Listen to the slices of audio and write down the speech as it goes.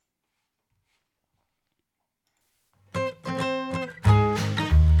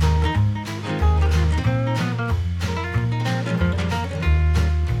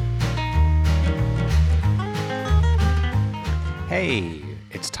Hey,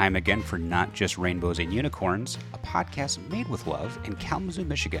 it's time again for Not Just Rainbows and Unicorns, a podcast made with love in Kalamazoo,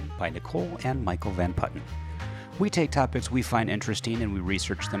 Michigan by Nicole and Michael Van Putten. We take topics we find interesting and we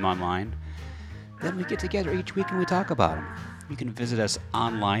research them online. Then we get together each week and we talk about them. You can visit us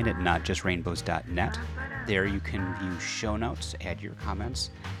online at notjustrainbows.net. There you can view show notes, add your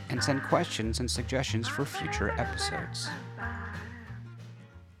comments, and send questions and suggestions for future episodes.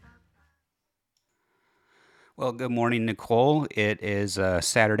 Well, good morning, Nicole. It is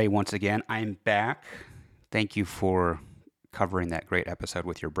Saturday once again. I'm back. Thank you for covering that great episode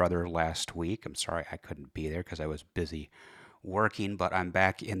with your brother last week. I'm sorry I couldn't be there because I was busy working, but I'm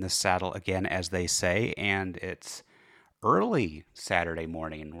back in the saddle again, as they say, and it's early Saturday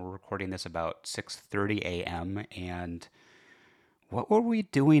morning. We're recording this about 6:30 a.m., and what were we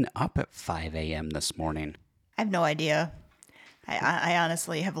doing up at 5 a.m. this morning? I have no idea. I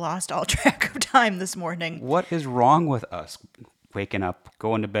honestly have lost all track of time this morning. What is wrong with us? Waking up,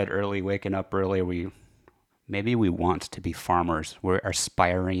 going to bed early, waking up early. Maybe we want to be farmers. We're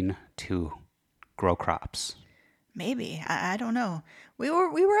aspiring to grow crops. Maybe. I don't know. We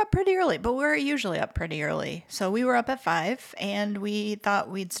were up pretty early, but we're usually up pretty early. So we were up at 5, and we thought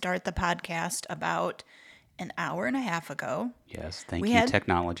we'd start the podcast about an hour and a half ago. Yes, thank you,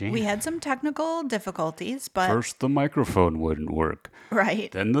 technology. We had some technical difficulties, but... First the microphone wouldn't work.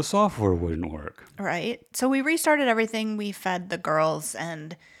 Right. Then the software wouldn't work. Right. So we restarted everything. We fed the girls,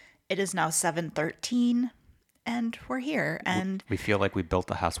 and it is now 7:13, and we're here. And we feel like we built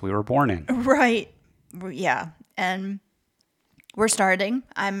the house we were born in. Right. Yeah. And we're starting.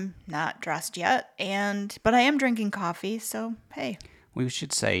 I'm not dressed yet, but I am drinking coffee, so hey. We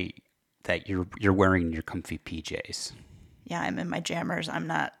should say that you're wearing your comfy PJs. Yeah, I'm in my jammers. I'm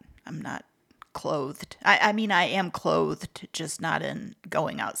not clothed. I mean, I am clothed, just not in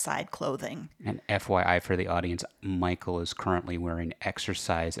going outside clothing. And FYI for the audience, Michael is currently wearing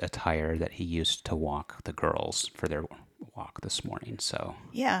exercise attire that he used to walk the girls for their walk this morning. So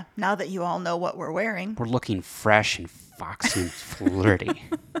yeah, now that you all know what we're wearing. We're looking fresh and foxy and flirty.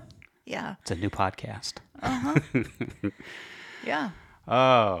 Yeah. It's a new podcast. Uh-huh. Yeah.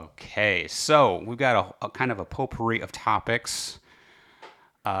 Okay, so we've got a kind of a potpourri of topics.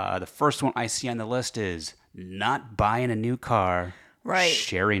 The first one I see on the list is not buying a new car, right?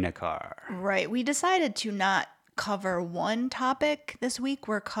 Sharing a car. Right. We decided to not cover one topic this week.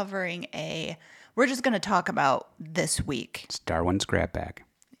 We're just going to talk about this week. It's Darwin's grab bag.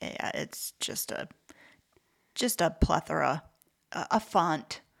 Yeah, it's just a plethora, a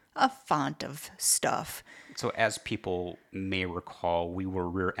font of stuff. So as people may recall, we were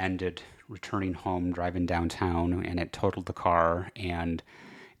rear-ended returning home, driving downtown, and it totaled the car. And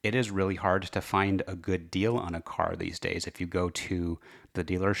it is really hard to find a good deal on a car these days. If you go to the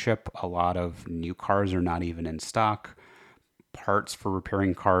dealership, a lot of new cars are not even in stock. Parts for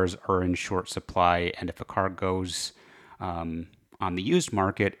repairing cars are in short supply. And if a car goes on the used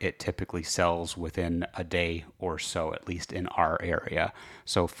market, it typically sells within a day or so, at least in our area.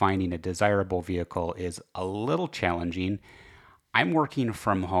 So finding a desirable vehicle is a little challenging. I'm working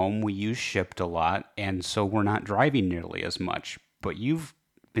from home. We use Shipt a lot, and so we're not driving nearly as much. But you've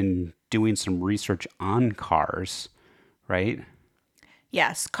been doing some research on cars, right?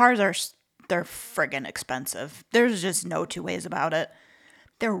 Yes, cars they're friggin' expensive. There's just no two ways about it.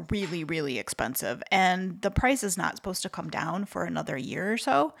 They're really, really expensive, and the price is not supposed to come down for another year or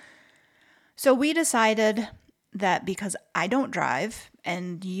so. So we decided that because I don't drive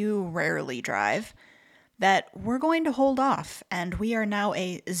and you rarely drive, that we're going to hold off, and we are now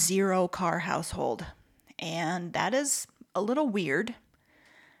a 0-car household. And that is a little weird,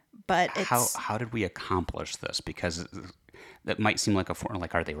 but it's... How did we accomplish this? Because that might seem like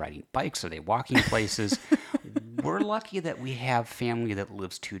are they riding bikes? Are they walking places? We're lucky that we have family that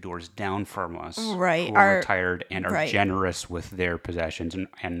lives 2 doors down from us, right? Who are retired and are right. generous with their possessions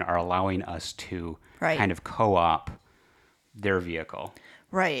and are allowing us to right. kind of co-op their vehicle.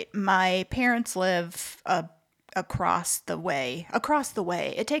 Right. My parents live across the way.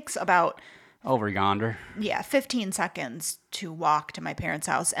 It takes about... over yonder. Yeah, 15 seconds to walk to my parents'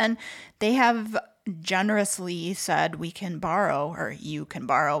 house. And they have generously said you can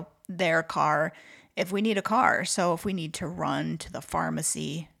borrow their car if we need a car. So if we need to if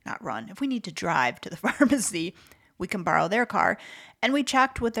we need to drive to the pharmacy, we can borrow their car. And we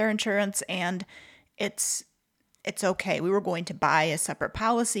checked with their insurance, and it's okay. We were going to buy a separate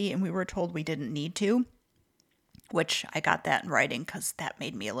policy, and we were told we didn't need to, which I got that in writing because that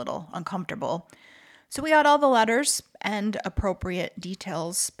made me a little uncomfortable. So we got all the letters and appropriate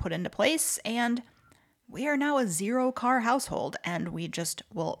details put into place, and we are now a 0-car household, and we just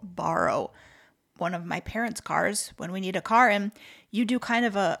will borrow one of my parents' cars when we need a car. And you do kind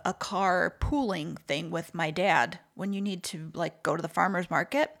of a car pooling thing with my dad when you need to like go to the farmer's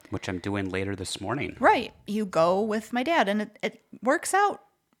market. Which I'm doing later this morning. Right. You go with my dad and it works out.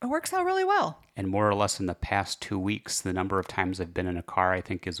 It works out really well. And more or less in the past 2 weeks, the number of times I've been in a car, I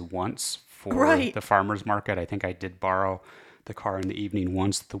think, is once for Right. the farmer's market. I think I did borrow the car in the evening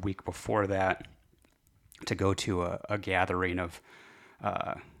once the week before that to go to a gathering of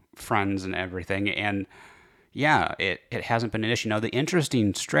friends and everything. And yeah, it hasn't been an issue. Now, the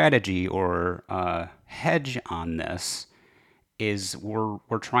interesting strategy or hedge on this is we're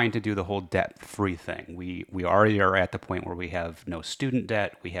trying to do the whole debt-free thing. We already are at the point where we have no student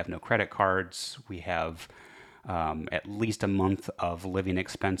debt, we have no credit cards, we have at least a month of living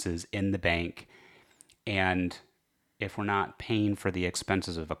expenses in the bank, and if we're not paying for the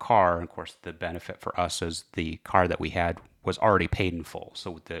expenses of a car, of course, the benefit for us is the car that we had was already paid in full.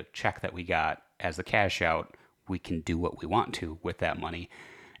 So with the check that we got as the cash out, we can do what we want to with that money.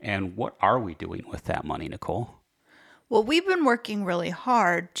 And what are we doing with that money, Nicole? Well, we've been working really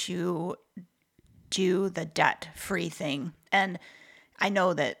hard to do the debt-free thing. And I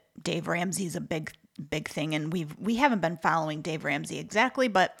know that Dave Ramsey's a big thing, and we haven't been following Dave Ramsey exactly,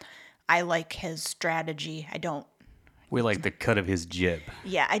 but I like his strategy. We like the cut of his jib.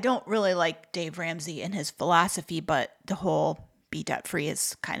 Yeah, I don't really like Dave Ramsey and his philosophy, but the whole be debt-free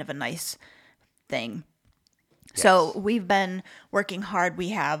is kind of a nice thing. Yes. So we've been working hard. We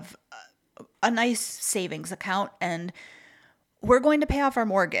have a nice savings account, and we're going to pay off our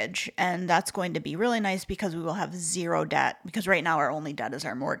mortgage, and that's going to be really nice because we will have zero debt, because right now our only debt is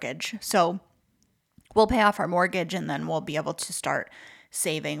our mortgage. So we'll pay off our mortgage, and then we'll be able to start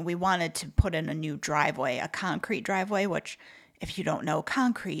saving. We wanted to put in a new driveway, a concrete driveway, which, if you don't know,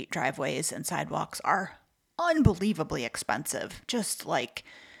 concrete driveways and sidewalks are unbelievably expensive, just like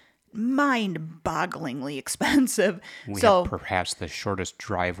mind-bogglingly expensive. We have perhaps the shortest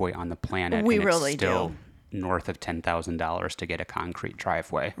driveway on the planet. We and really it's still do. North of $10,000 to get a concrete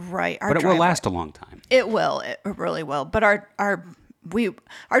driveway. Right. But it will last a long time. It will. It really will. But our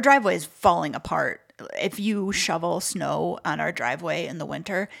driveway is falling apart. If you shovel snow on our driveway in the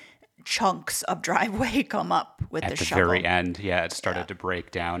winter, chunks of driveway come up with the shovel. At the very end, yeah, it started to break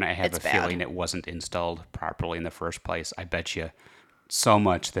down. I have It's a feeling bad. it wasn't installed properly in the first place. I bet you so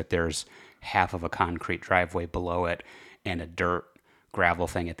much that there's half of a concrete driveway below it and a dirt gravel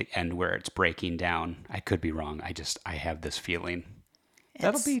thing at the end where it's breaking down. I could be wrong. I have this feeling.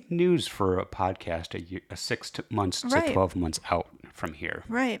 That'll be news for a podcast a 6 months to 12 months out from here.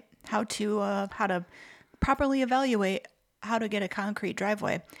 Right. How to properly evaluate how to get a concrete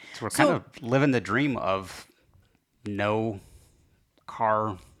driveway. So we're kind of living the dream of no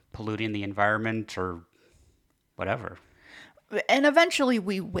car polluting the environment or whatever. And eventually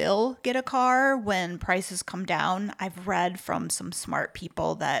we will get a car when prices come down. I've read from some smart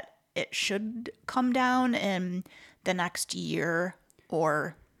people that it should come down in the next year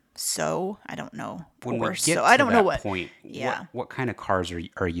or so. I don't know. When we get so. to I don't that know what point, yeah. what kind of cars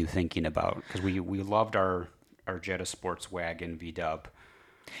are you thinking about? Because we loved our Jetta Sports Wagon V-Dub.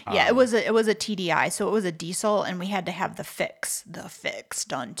 Yeah, it was a TDI, so it was a diesel, and we had to have the fix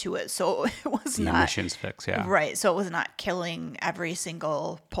done to it. So it was The not emissions fix, yeah. right. So it was not killing every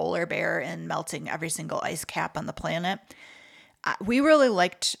single polar bear and melting every single ice cap on the planet. We really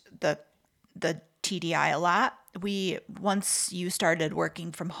liked the TDI a lot. Once you started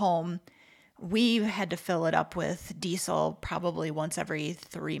working from home, we had to fill it up with diesel probably once every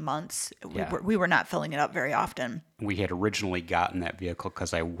 3 months. Yeah. We were not filling it up very often. We had originally gotten that vehicle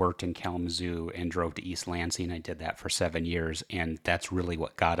because I worked in Kalamazoo and drove to East Lansing. I did that for 7 years, and that's really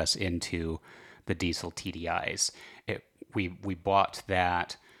what got us into the diesel TDIs. We bought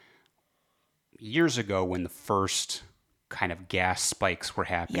that years ago when the first kind of gas spikes were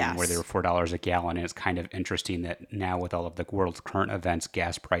happening, Yes. where they were $4 a gallon. And it's kind of interesting that now with all of the world's current events,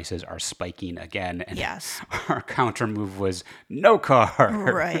 gas prices are spiking again. And Yes. our counter move was no car.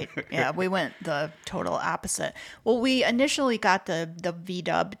 Right. Yeah, we went the total opposite. Well, we initially got the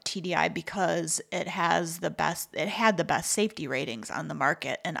V-Dub TDI because it had the best safety ratings on the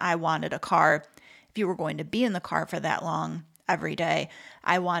market, and I wanted a car. If you were going to be in the car for that long every day,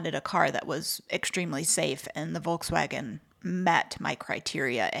 I wanted a car that was extremely safe, and the Volkswagen met my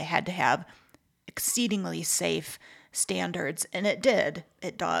criteria. It had to have exceedingly safe standards, and it did.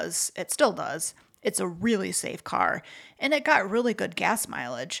 It does. It still does. It's a really safe car, and it got really good gas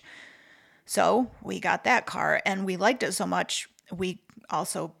mileage. So we got that car, and we liked it so much, we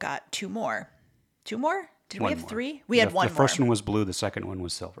also got two more. Two more? Did we have three? We had one more. The first one was blue. The second one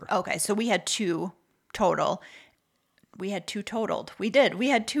was silver. Okay, so we had two total. We had two totaled. We did. We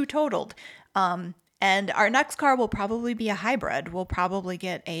had two totaled. And our next car will probably be a hybrid. We'll probably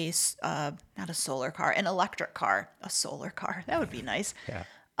get not a solar car, an electric car, a solar car. That would be nice. Yeah.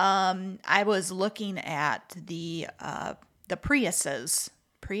 I was looking at the Priuses,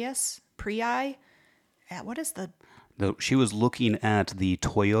 Prii. Yeah, what is the She was looking at the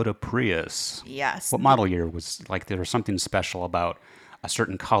Toyota Prius. yes? What model year was like? There was something special about a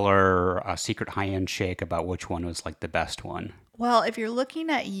certain color, a secret high-end shake about which one was like the best one. Well, if you're looking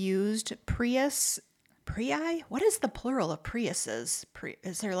at used Prii, what is the plural of Priuses?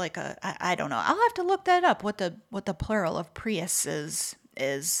 Is there like I don't know. I'll have to look that up. What the plural of Priuses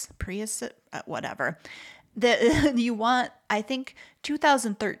is? Prius, whatever. The you want? I think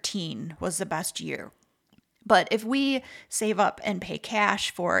 2013 was the best year. But if we save up and pay cash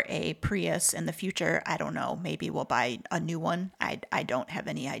for a Prius in the future, I don't know. Maybe we'll buy a new one. I don't have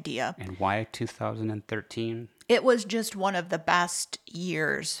any idea. And why 2013? It was just one of the best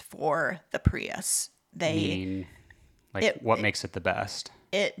years for the Prius. Meaning, like, It what makes it the best?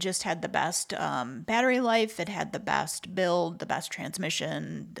 it just had the best battery life. It had the best build, the best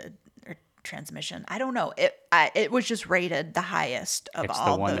transmission. I don't know. It was just rated the highest of It's the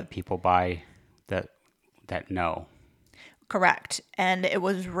all one the that people buy that know. correct, and it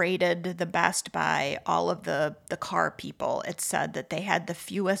was rated the best by all of the car people. It said that they had the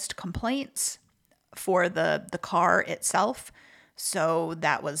fewest complaints for the car itself, so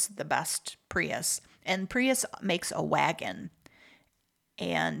that was the best Prius. And Prius makes a wagon,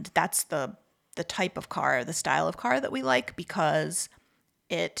 and that's the type of car, the style of car that we like because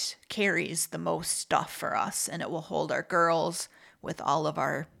it carries the most stuff for us and it will hold our girls with all of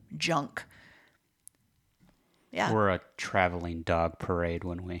our junk. Yeah, We're a traveling dog parade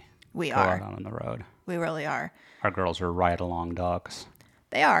when we we go out are. on the road. We really are. Our girls are ride-along dogs.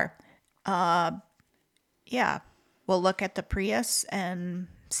 They are. Yeah. We'll look at the Prius and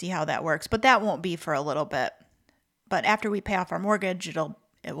see how that works, but that won't be for a little bit. But after we pay off our mortgage,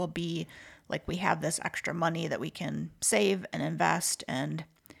 it will be like we have this extra money that we can save and invest, and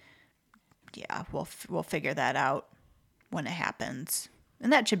yeah, we'll figure that out when it happens.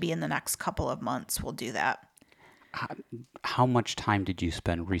 And that should be in the next couple of months. We'll do that. How much time did you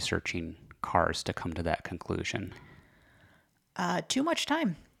spend researching cars to come to that conclusion? Too much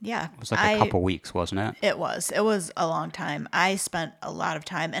time. Yeah. It was like a couple weeks, wasn't it? It was. It was a long time. I spent a lot of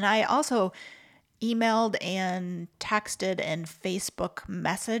time. And I also emailed and texted and Facebook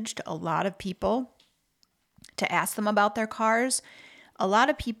messaged a lot of people to ask them about their cars. A lot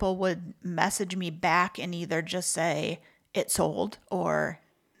of people would message me back and either just say, it sold or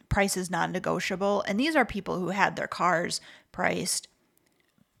price is non-negotiable. And these are people who had their cars priced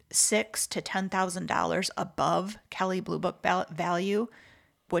 $6,000 to $10,000 above Kelley Blue Book value,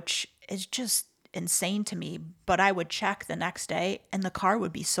 which is just insane to me. But I would check the next day and the car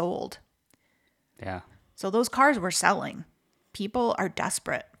would be sold. Yeah. So those cars were selling. People are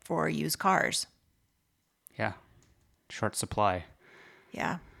desperate for used cars. Yeah. Short supply.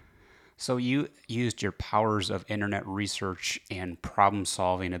 Yeah. So you used your powers of internet research and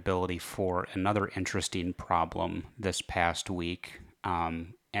problem-solving ability for another interesting problem this past week,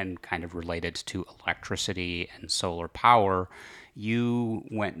 and kind of related to electricity and solar power. You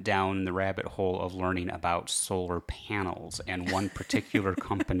went down the rabbit hole of learning about solar panels and one particular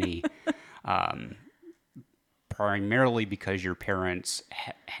company, primarily because your parents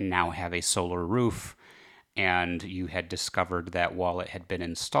now have a solar roof, and you had discovered that while it had been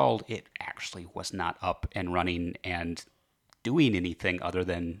installed, it actually was not up and running and doing anything other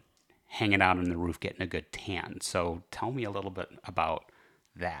than hanging out on the roof getting a good tan. So tell me a little bit about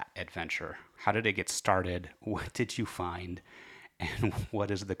that adventure. How did it get started? What did you find? And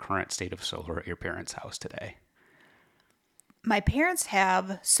what is the current state of solar at your parents' house today? My parents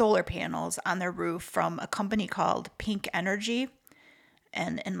have solar panels on their roof from a company called Pink Energy.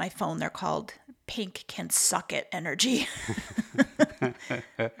 And in my phone, they're called Pink Can Suck It Energy.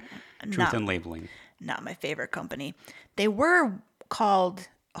 Truth in labeling. Not my favorite company. They were called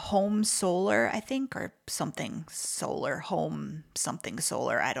Home Solar, I think, or something solar, Home something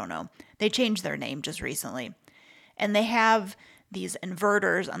solar. I don't know. They changed their name just recently. And they have these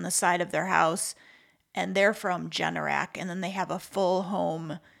inverters on the side of their house, and they're from Generac. And then they have a full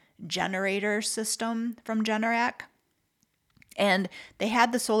home generator system from Generac. And they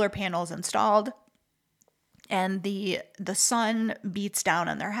had the solar panels installed, and the sun beats down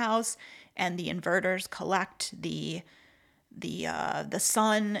on their house, and the inverters collect the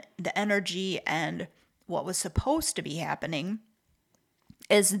sun, the energy, and what was supposed to be happening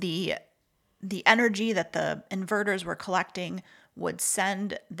is the energy that the inverters were collecting would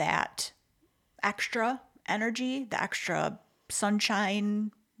send that extra energy, the extra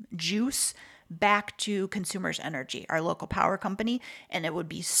sunshine juice back to Consumers Energy, our local power company, and it would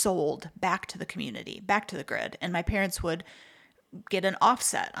be sold back to the community, back to the grid. And my parents would get an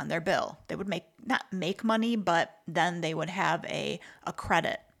offset on their bill. They would not make money, but then they would have a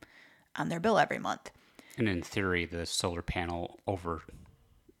credit on their bill every month. And in theory, the solar panel over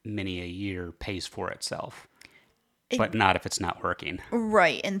many a year pays for itself, but not if it's not working.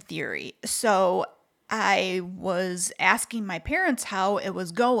 Right, in theory. So I was asking my parents how it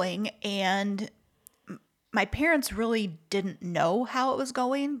was going, and my parents really didn't know how it was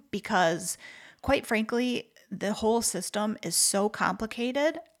going because, quite frankly, the whole system is so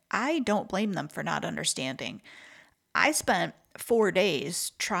complicated. I don't blame them for not understanding. I spent 4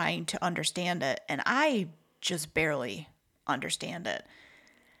 days trying to understand it, and I just barely understand it.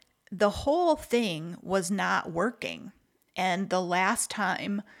 The whole thing was not working. And the last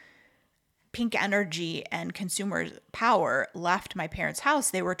time Pink Energy and Consumer Power left my parents' house,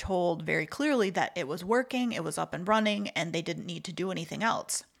 they were told very clearly that it was working, it was up and running, and they didn't need to do anything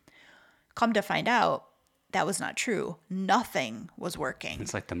else. Come to find out, that was not true. Nothing was working.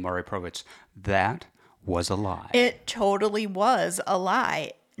 It's like the Maury Povich. That was a lie. It totally was a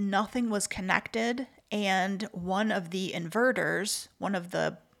lie. Nothing was connected, and one of the inverters, one of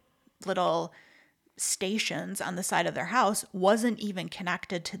the little stations on the side of their house, wasn't even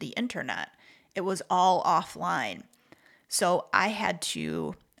connected to the internet. It was all offline. So I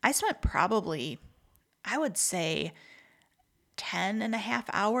spent probably, I would say, 10 and a half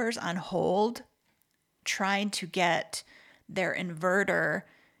hours on hold trying to get their inverter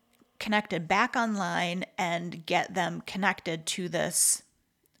connected back online and get them connected to this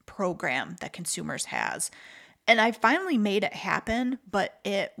program that Consumers has. And I finally made it happen, but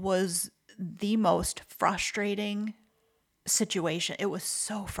it was the most frustrating situation. It was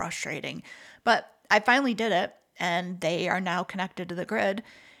so frustrating. But I finally did it, and they are now connected to the grid,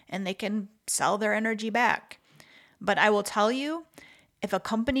 and they can sell their energy back. But I will tell you, if a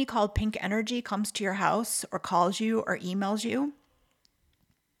company called Pink Energy comes to your house or calls you or emails you,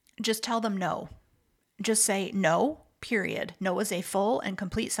 just tell them no. Just say no, period. No is a full and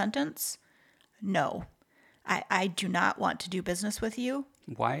complete sentence. No. I do not want to do business with you.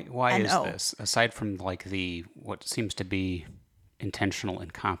 Why And is oh, this? Aside from like the what seems to be intentional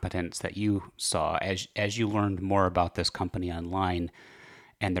incompetence that you saw as you learned more about this company online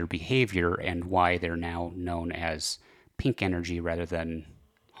and their behavior and why they're now known as Pink Energy rather than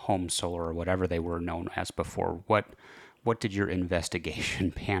Home Solar or whatever they were known as before. What did your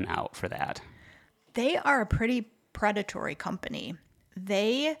investigation pan out for that? they are a pretty predatory company.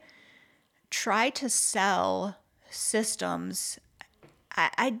 They try to sell systems.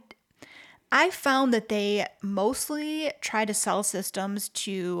 I I found that they mostly try to sell systems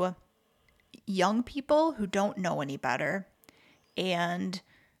to young people who don't know any better and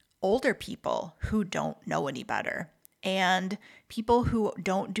older people who don't know any better and people who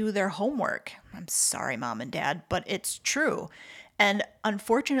don't do their homework. I'm sorry, mom and dad, but it's true. And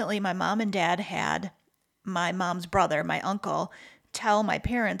unfortunately, my mom and dad had my mom's brother, my uncle, tell my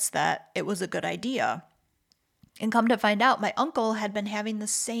parents that it was a good idea. And come to find out, my uncle had been having the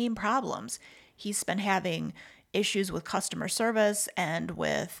same problems. He's been having issues with customer service and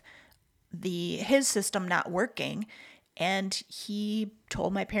with his system not working. And he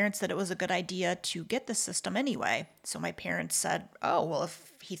told my parents that it was a good idea to get the system anyway. So my parents said, "Oh, well,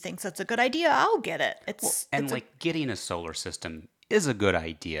 if he thinks it's a good idea, I'll get it." And like getting a solar system is a good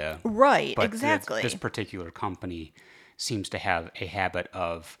idea, Right, but exactly. this particular company seems to have a habit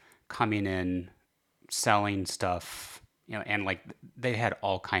of coming in, selling stuff, and like they had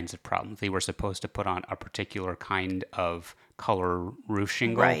all kinds of problems. They were supposed to put on a particular kind of color roof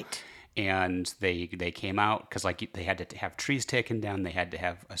shingle, Right. and they came out because like they had to have trees taken down. They had to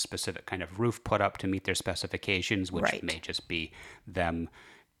have a specific kind of roof put up to meet their specifications, which Right. may just be them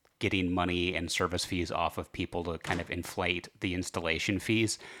getting money and service fees off of people to kind of inflate the installation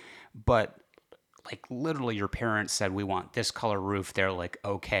fees. But like literally your parents said, we want this color roof. They're like,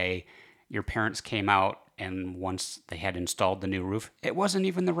 okay. Your parents came out and once they had installed the new roof, it wasn't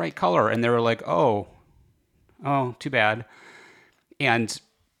even the right color. And they were like, oh, too bad. And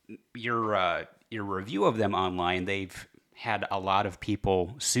your review of them online, they've had a lot of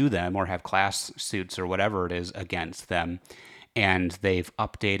people sue them or have class suits or whatever it is against them, and they've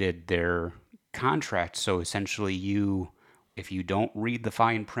updated their contract. So essentially, if you don't read the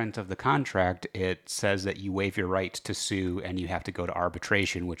fine print of the contract, it says that you waive your right to sue and you have to go to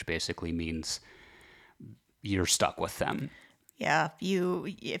arbitration, which basically means you're stuck with them. Yeah,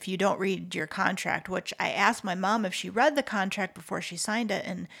 if you don't read your contract, which I asked my mom if she read the contract before she signed it,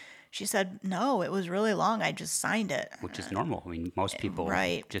 and She said, no, it was really long. I just signed it. which is normal. I mean, most people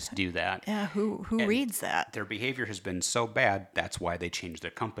Right. just do that. Yeah, who And reads that? their behavior has been so bad, that's why they changed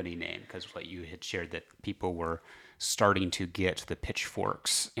their company name. Because what you had shared, that people were starting to get the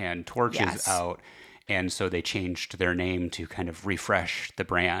pitchforks and torches Yes. out. And so they changed their name to kind of refresh the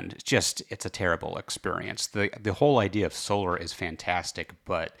brand. It's a terrible experience. The whole idea of solar is fantastic,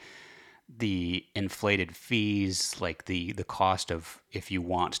 but the inflated fees, like the cost of, if you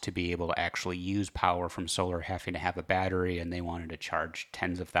want to be able to actually use power from solar, having to have a battery, and they wanted to charge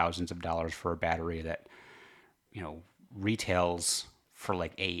tens of thousands of dollars for a battery that, retails for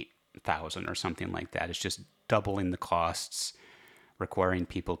like 8,000 or something like that. It's just doubling the costs, requiring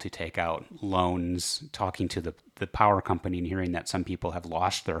people to take out loans, talking to the power company and hearing that some people have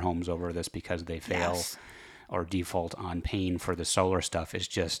lost their homes over this because they fail Yes. or default on paying for the solar stuff, is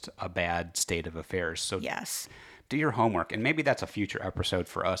just a bad state of affairs. So Yes. do your homework. And maybe that's a future episode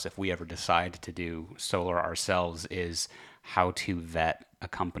for us if we ever decide to do solar ourselves, is how to vet a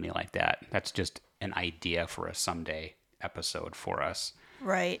company like that. That's just an idea for a someday episode for us.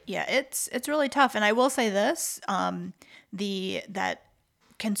 Right. Yeah, it's really tough. And I will say this, the that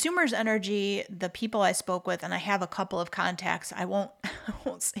Consumers Energy, the people I spoke with, and I have a couple of contacts. I won't I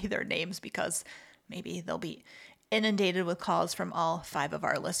won't say their names because maybe they'll be inundated with calls from all 5 of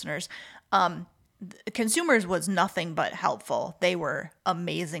our listeners. Consumers was nothing but helpful. They were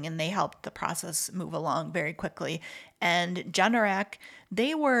amazing and they helped the process move along very quickly. And Generac,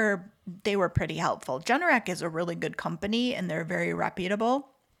 they were pretty helpful. Generac is a really good company and they're very reputable.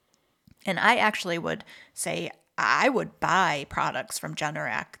 And I actually would say I would buy products from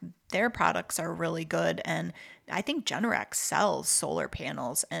Generac. Their products are really good. And I think Generac sells solar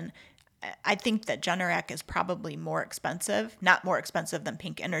panels. And I think that Generac is probably more expensive, not more expensive than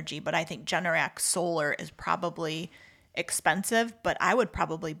Pink Energy, but I think Generac solar is probably expensive, but I would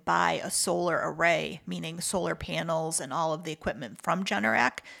probably buy a solar array, meaning solar panels and all of the equipment from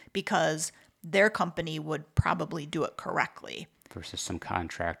Generac, because their company would probably do it correctly. Versus some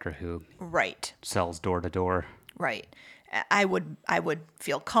contractor who Right. sells door to door. Right. I would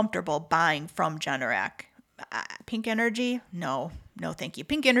feel comfortable buying from Generac. Pink Energy? No. No, thank you.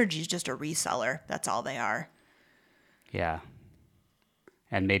 Pink Energy is just a reseller. That's all they are. Yeah.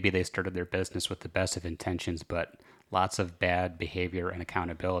 And maybe they started their business with the best of intentions, but lots of bad behavior and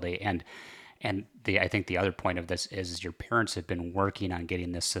accountability. And I think the other point of this is your parents have been working on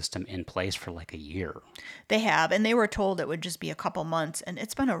getting this system in place for like a year. They have, and they were told it would just be a couple months, and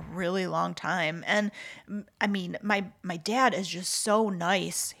it's been a really long time. And I mean, my dad is just so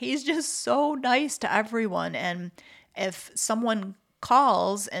nice. He's just so nice to everyone. And if someone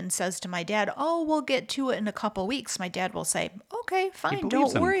calls and says to my dad, "Oh, we'll get to it in a couple weeks," my dad will say, "Okay, He fine, believes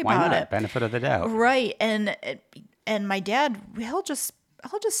don't them. worry Why about not? it." Benefit of the doubt. Right. And my dad, he'll just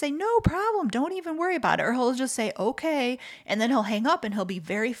say, "No problem, don't even worry about it," or he'll just say, "Okay," and then he'll hang up and he'll be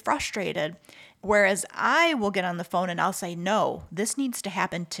very frustrated. Whereas I will get on the phone and I'll say, "No, this needs to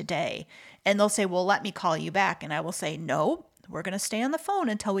happen today," and they'll say, "Well, let me call you back," and I will say, "No, we're going to stay on the phone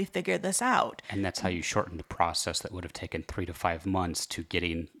until we figure this out." And that's how you shorten the process that would have taken 3 to 5 months to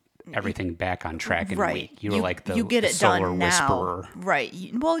getting everything back on track in a Right. week. You were like you get the it solar done now. whisperer. Right.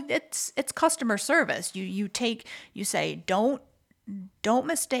 Well, it's customer service. You say, don't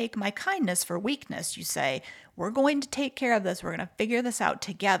mistake my kindness for weakness. You say, "We're going to take care of this. We're going to figure this out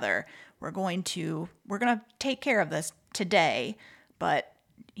together. We're going to take care of this today, but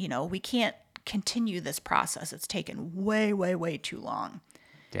we can't continue this process. It's taken way, way, way too long."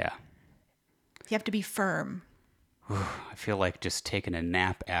 Yeah. You have to be firm. I feel like just taking a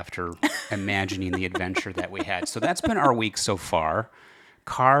nap after imagining the adventure that we had. So that's been our week so far.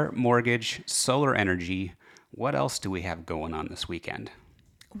 Car, mortgage, solar energy. What else do we have going on this weekend?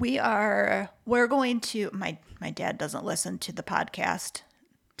 We're going to, my dad doesn't listen to the podcast.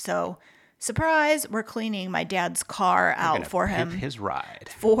 So, surprise, we're cleaning my dad's car out Gonna for pimp him his ride.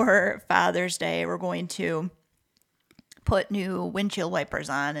 for Father's Day. We're going to put new windshield wipers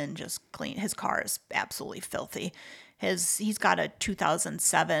on and just clean. His car is absolutely filthy. He's got a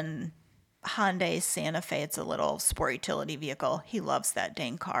 2007 Hyundai Santa Fe. It's a little sport utility vehicle. He loves that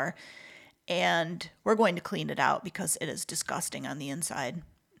dang car. And we're going to clean it out because it is disgusting on the inside.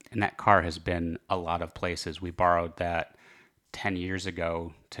 And that car has been a lot of places. We borrowed that 10 years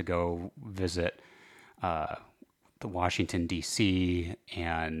ago to go visit the Washington, D.C.,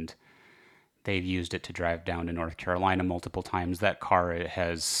 and they've used it to drive down to North Carolina multiple times. That car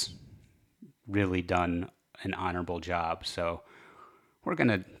has really done an honorable job. So we're going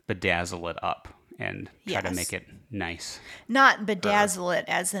to bedazzle it up and try to Yes. make it nice. Not bedazzle it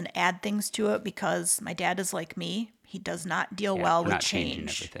as in add things to it, because my dad is like me. He does not deal Yeah, well we're with not changing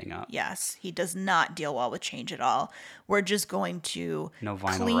change. everything up. Yes, he does not deal well with change at all. We're just going to No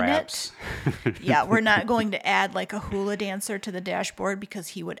vinyl clean it. wraps. Yeah, we're not going to add like a hula dancer to the dashboard because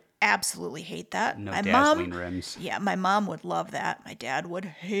he would absolutely hate that. No My mom, dazzling rims. yeah, my mom would love that. My dad would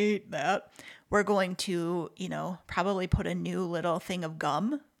hate that. We're going to, probably put a new little thing of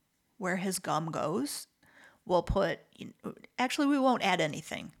gum where his gum goes. We'll put, actually, we won't add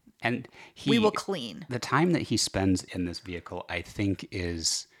anything. And We will he, clean. the time that he spends in this vehicle, I think,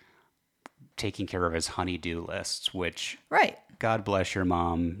 is taking care of his honey-do lists, which Right. God bless your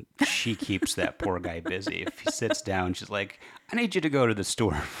mom. She keeps that poor guy busy. If he sits down, she's like, I need you to go to the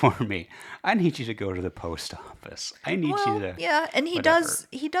store for me. I need you to go to the post office. I need you Well, to yeah, and he whatever.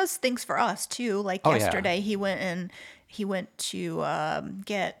 does things for us too. Like Oh, yeah. yesterday, he went to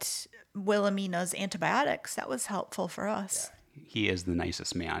get Wilhelmina's antibiotics. That was helpful for us. He is the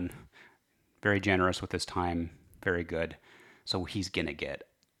nicest man. Very generous with his time. Very good. So he's going to get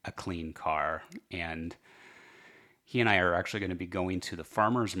a clean car. And he and I are actually going to be going to the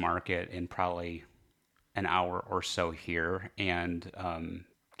farmer's market in probably an hour or so here. And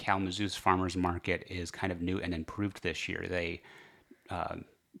Kalamazoo's farmer's market is kind of new and improved this year. They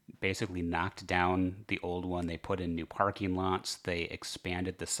basically knocked down the old one. They put in new parking lots. They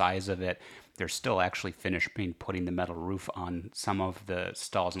expanded the size of it. They're still actually finishing putting the metal roof on some of the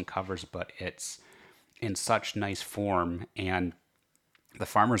stalls and covers, but it's in such nice form. And the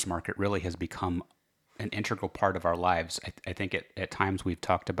farmers market really has become an integral part of our lives. I think at times we've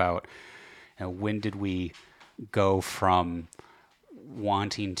talked about when did we go from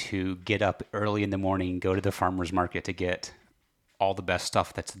wanting to get up early in the morning, go to the farmers market to get all the best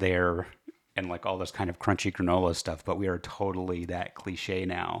stuff that's there and like all this kind of crunchy granola stuff, but we are totally that cliche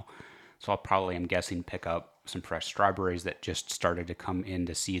now. So I'll probably, I'm guessing, pick up some fresh strawberries that just started to come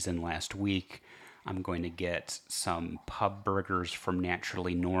into season last week. I'm going to get some pub burgers from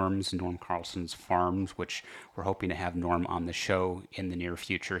Naturally Norm's, Norm Carlson's Farms, which we're hoping to have Norm on the show in the near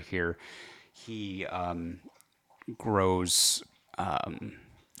future here. He grows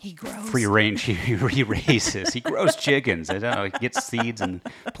He free grows. range. He raises. He grows chickens. I don't know. He gets seeds and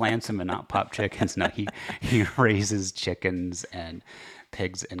plants them and not pop chickens. No, he raises chickens and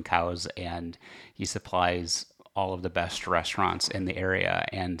pigs and cows, and he supplies all of the best restaurants in the area.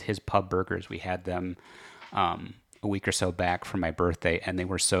 And his pub burgers, we had them a week or so back for my birthday, and they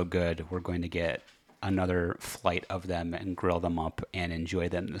were so good. We're going to get another flight of them and grill them up and enjoy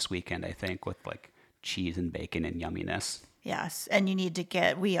them this weekend, I think, with like cheese and bacon and yumminess. Yes, and you need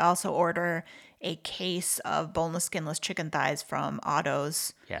to we also order a case of boneless, skinless chicken thighs from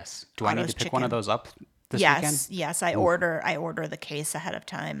Otto's. Yes. Do I need Otto's to pick one of Chicken. those up this Yes, weekend? yes, I order the case ahead of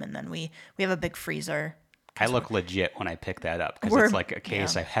time, and then we have a big freezer. I look legit when I pick that up because We're it's like a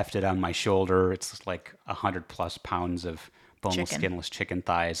case I hefted on my shoulder. It's like 100+ pounds of boneless, Chicken. skinless chicken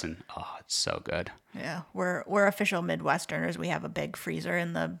thighs, and oh, it's so good. Yeah, we're official Midwesterners. We have a big freezer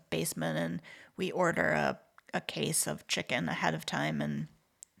in the basement, and we order a case of chicken ahead of time, and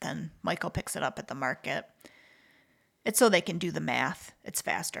then Michael picks it up at the market. It's so they can do the math. It's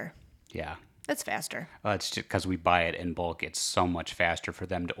faster. Yeah. It's faster. It's just because we buy it in bulk. It's so much faster for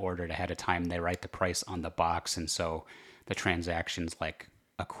them to order it ahead of time. They write the price on the box, and so the transaction's like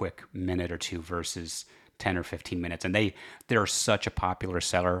a quick minute or two versus 10 or 15 minutes. And they're such a popular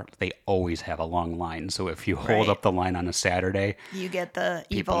seller. They always have a long line. So if you hold Right. up the line on a Saturday, You get the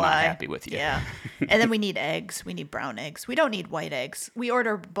people evil not eye. happy with you. Yeah. And then we need eggs. We need brown eggs. We don't need white eggs. We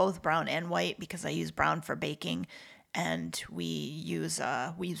order both brown and white because I use brown for baking, and we use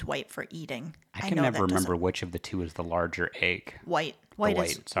white for eating. I can know never that doesn't- remember which of the two is the larger egg. White.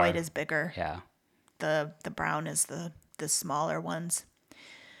 white, sorry. White is bigger. Yeah. The brown is the smaller ones.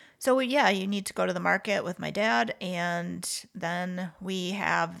 So yeah, you need to go to the market with my dad, and then we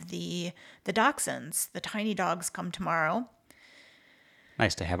have the dachshunds. The tiny dogs come tomorrow.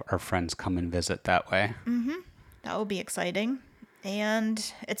 Nice to have our friends come and visit that way. That will be exciting.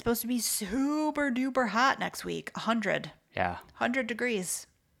 And it's supposed to be super duper hot next week. 100. Yeah. 100 degrees.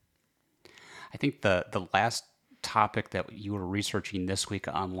 I think the last topic that you were researching this week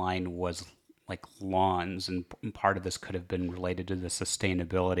online was like lawns, and part of this could have been related to the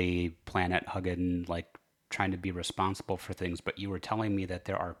sustainability, planet hugging, like trying to be responsible for things. But you were telling me that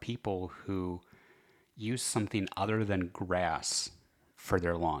there are people who use something other than grass for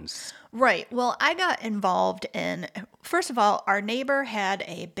their lawns. Right. Well, I got involved in, first of all, our neighbor had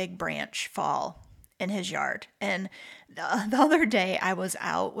a big branch fall in his yard. And the other day I was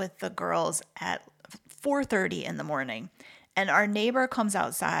out with the girls at 4:30 in the morning. And our neighbor comes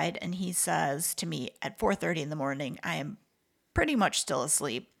outside and he says to me at 4:30 in the morning, I am pretty much still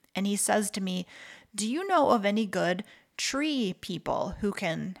asleep. And he says to me, Do you know of any good tree people who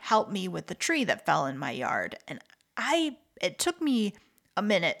can help me with the tree that fell in my yard? And it took me a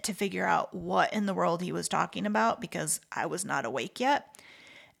minute to figure out what in the world he was talking about because I was not awake yet.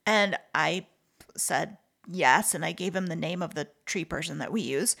 And I said yes, and I gave him the name of the tree person that we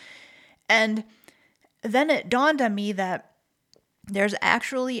use. And then it dawned on me that there's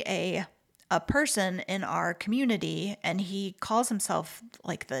actually a person in our community, and he calls himself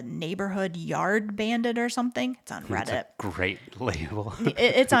like the neighborhood yard bandit or something. It's on It's a Reddit. great label.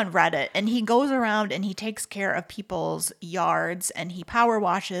 It's on Reddit, and he goes around and he takes care of people's yards, and he power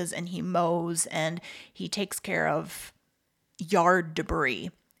washes and he mows and he takes care of yard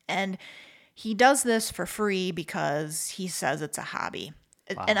debris. And he does this for free because he says it's a hobby.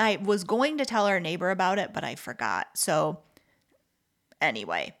 And Wow. I was going to tell our neighbor about it, but I forgot. So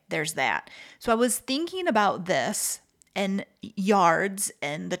anyway, there's that. So I was thinking about this and yards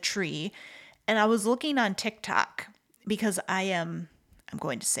and the tree, and I was looking on TikTok because I'm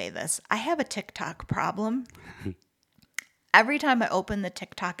going to say this. I have a TikTok problem. Every time I open the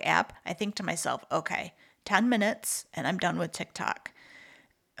TikTok app, I think to myself, okay, 10 minutes and I'm done with TikTok.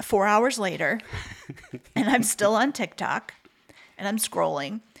 4 hours later, and I'm still on TikTok and I'm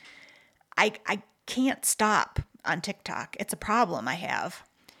scrolling. I can't stop on TikTok. It's a problem I have.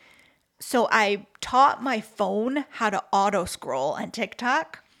 So I taught my phone how to auto scroll on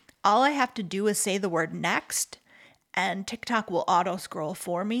TikTok. All I have to do is say the word next, and TikTok will auto scroll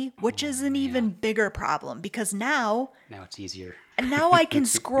for me, which is an even bigger problem because Now it's easier. now I can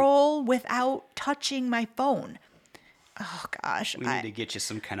scroll without touching my phone. Oh gosh, We need to get you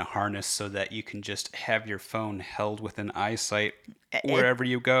some kind of harness so that you can just have your phone held within eyesight wherever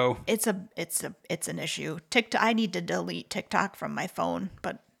you go. it's an issue. TikTok, I need to delete TikTok from my phone,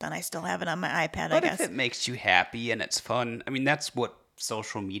 but then I still have it on my iPad, I But if guess. it makes you happy and it's fun, I mean, that's what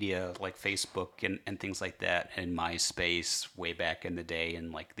social media like Facebook and things like that and MySpace way back in the day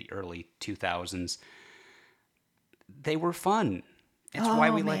in like the early 2000s, they were fun. It's why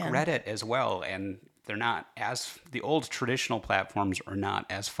Oh we like man. Reddit as well. And they're not as, the old traditional platforms are not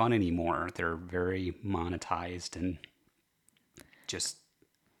as fun anymore. They're very monetized and just,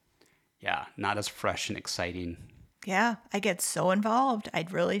 yeah, not as fresh and exciting. Yeah, I get so involved. I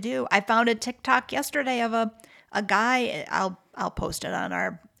really do. I found a TikTok yesterday of a guy. I'll post it on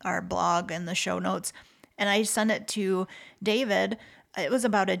our blog and the show notes. And I sent it to David. It was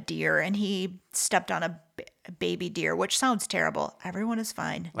about a deer, and he stepped on a baby deer, which sounds terrible. Everyone is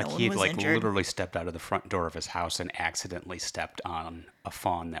fine. No Like one he was like injured. literally stepped out of the front door of his house and accidentally stepped on a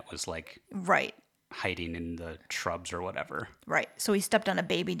fawn that was like Right. hiding in the shrubs or whatever. Right. So he stepped on a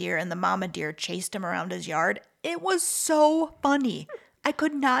baby deer, and the mama deer chased him around his yard. It was so funny. I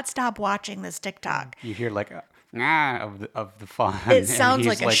could not stop watching this TikTok. You hear like a of the fawn, It and sounds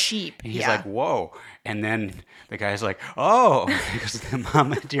he's like a sheep. he's Yeah. like whoa, and then the guy's like oh, because the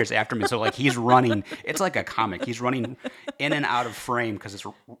mama deer's after me. So like he's running. It's like a comic. He's running in and out of frame because it's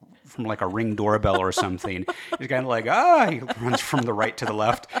from like a Ring doorbell or something. He's kind of like he runs from the right to the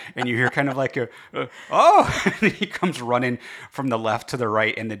left, and you hear kind of like oh, and he comes running from the left to the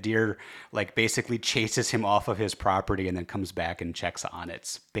right, and the deer like basically chases him off of his property and then comes back and checks on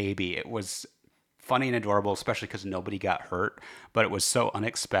its baby. It was funny and adorable, especially because nobody got hurt, but it was so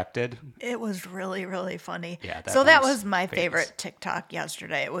unexpected. It was really, really funny. Yeah, So that one's was my famous. favorite TikTok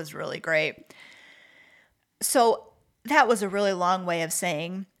yesterday. It was really great. So that was a really long way of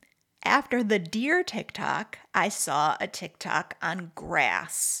saying after the deer TikTok, I saw a TikTok on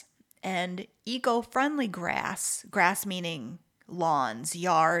grass and eco-friendly grass, grass meaning lawns,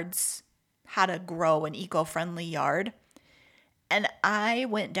 yards, how to grow an eco-friendly yard. And I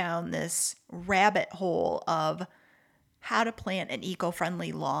went down this rabbit hole of how to plant an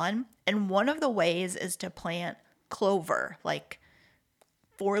eco-friendly lawn. And one of the ways is to plant clover, like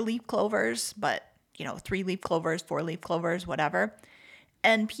 4-leaf clovers, but 3-leaf clovers, 4-leaf clovers, whatever.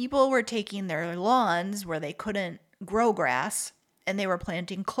 And people were taking their lawns where they couldn't grow grass and they were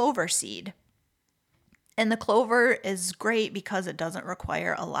planting clover seed. And the clover is great because it doesn't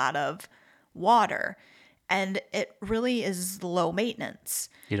require a lot of water and it really is low maintenance.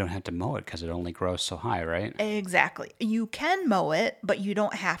 You don't have to mow it because it only grows so high, right? Exactly. You can mow it, but you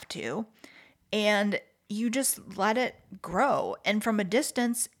don't have to. And you just let it grow. And from a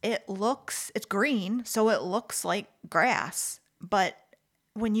distance, it's green, so it looks like grass. But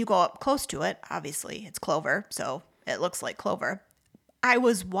when you go up close to it, obviously it's clover, so it looks like clover. I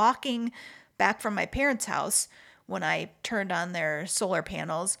was walking back from my parents' house when I turned on their solar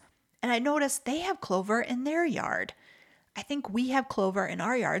panels, and I noticed they have clover in their yard. I think we have clover in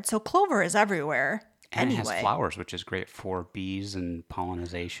our yard, so clover is everywhere. And it has anyway. flowers, which is great for bees and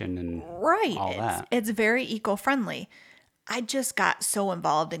pollination and Right. all It's that. it's very eco-friendly. I just got so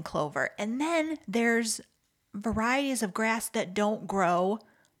involved in clover. And then there's varieties of grass that don't grow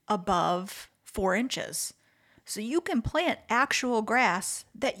above 4 inches. So you can plant actual grass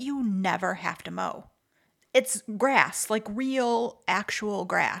that you never have to mow. It's grass, like real, actual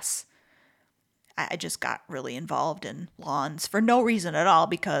grass. I just got really involved in lawns for no reason at all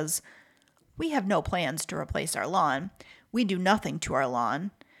because we have no plans to replace our lawn. We do nothing to our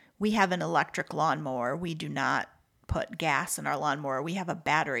lawn. We have an electric lawnmower. We do not put gas in our lawnmower. We have a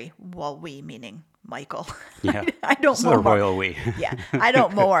battery. Well, we meaning Michael. Yeah. I This don't is a mow our, royal we. yeah, I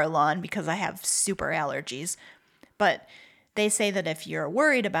don't mow our lawn because I have super allergies. But they say that if you're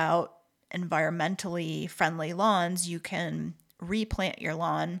worried about environmentally friendly lawns, you can replant your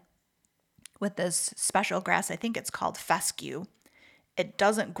lawn with this special grass. I think it's called fescue. It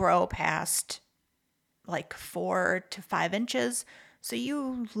doesn't grow past like 4 to 5 inches. So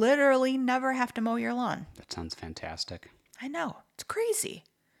you literally never have to mow your lawn. That sounds fantastic. I know. It's crazy.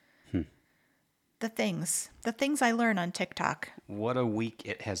 The things I learn on TikTok. What a week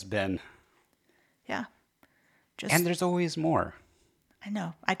it has been. Yeah. And Just, there's always more. I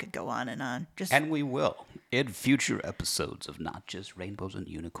know. I could go on and on. Just, And we will in future episodes of Not Just Rainbows and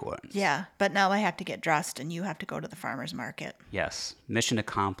Unicorns. yeah. But now I have to get dressed and you have to go to the farmer's market. Yes. Mission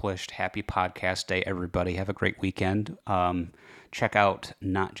accomplished. Happy podcast day, everybody. Have a great weekend. Check out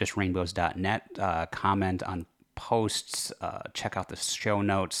notjustrainbows.net. Comment on posts. Check out the show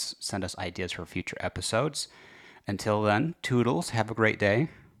notes. Send us ideas for future episodes. Until then, toodles. Have a great day.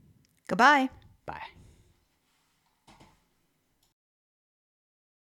 Goodbye. Bye.